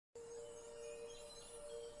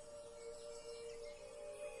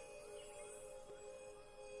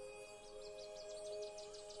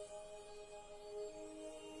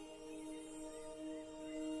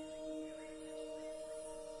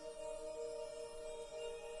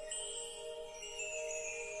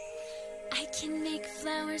I can make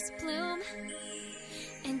flowers bloom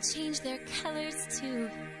and change their colors too.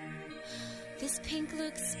 This pink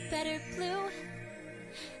looks better blue.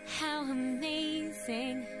 How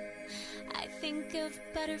amazing. I think of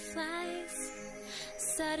butterflies.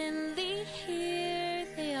 Suddenly here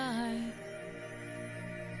they are.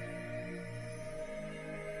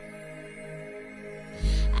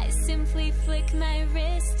 I simply flick my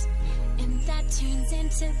wrist and that turns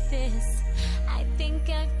into this. I think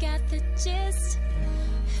I've got the gist.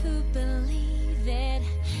 Who believe it?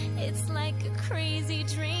 It's like a crazy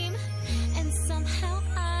dream, and somehow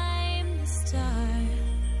I'm the star.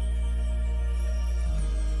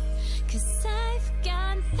 'Cause I've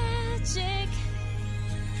got magic.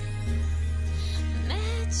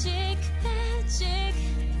 Magic, magic.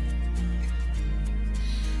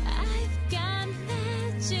 I've got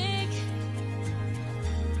magic.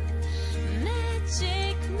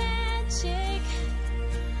 Magic, magic.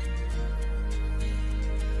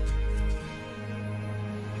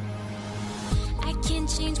 I can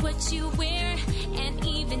change what you wear and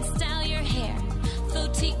even style your hair.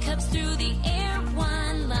 Float teacups through the air,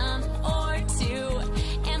 one lump or two.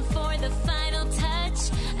 And for the final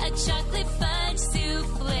touch, a chocolate fudge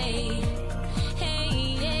souffle.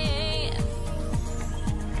 Hey, hey.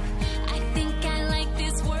 I think I like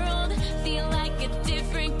this world, feel like a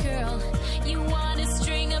different girl. You want a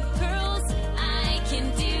string of pearls? I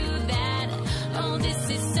can do that. Oh, this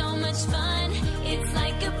is so much fun. It's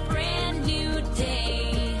like a brand new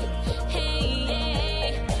day. Hey,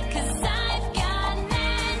 hey. 'Cause I've got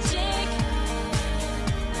magic.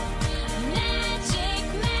 Magic,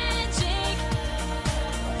 magic.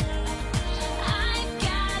 I've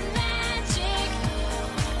got magic.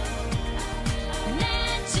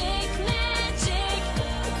 Magic, magic.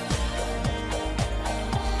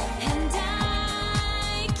 And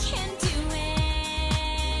I can do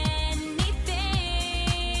anything.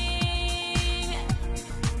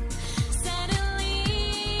 Suddenly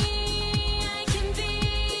I can be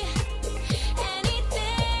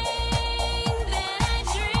anything that I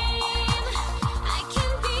dream I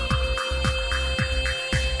can be.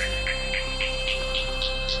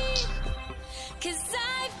 'Cause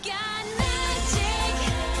I've got magic.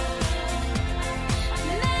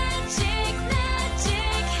 Magic,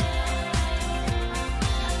 magic.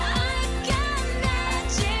 I've got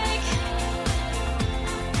magic.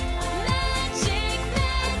 Magic,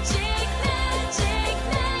 magic, magic,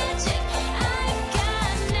 magic. I've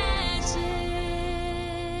got magic.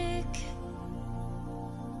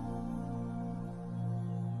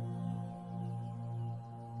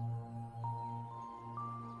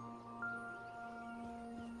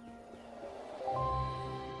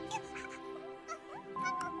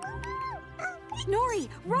 Nori,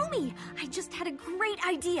 Romy, I just had a great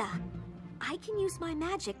idea. I can use my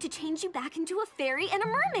magic to change you back into a fairy and a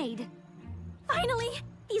mermaid. Finally!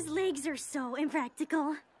 These legs are so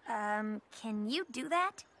impractical. Can you do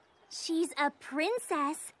that? She's a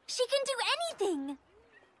princess. She can do anything.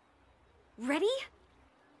 Ready?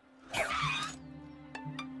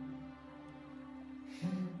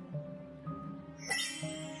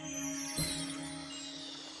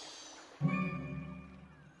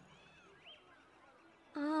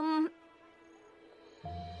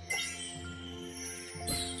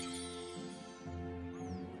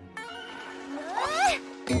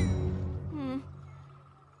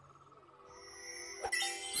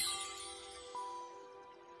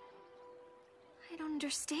 I don't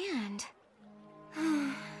understand.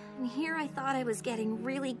 And here I thought I was getting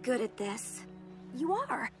really good at this. You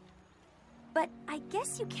are. But I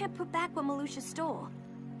guess you can't put back what Malusha stole.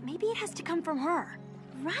 Maybe it has to come from her.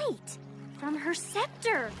 Right. From her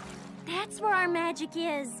scepter. That's where our magic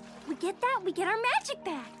is. We get that, we get our magic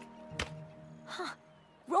back. Huh.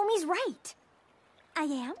 Romy's right. I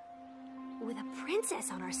am? With a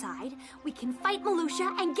princess on our side, we can fight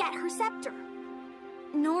Malusha and get her scepter.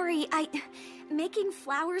 Nori, making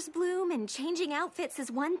flowers bloom and changing outfits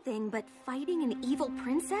is one thing, but fighting an evil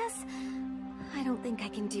princess? I don't think I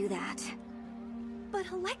can do that. But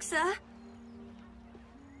Alexa,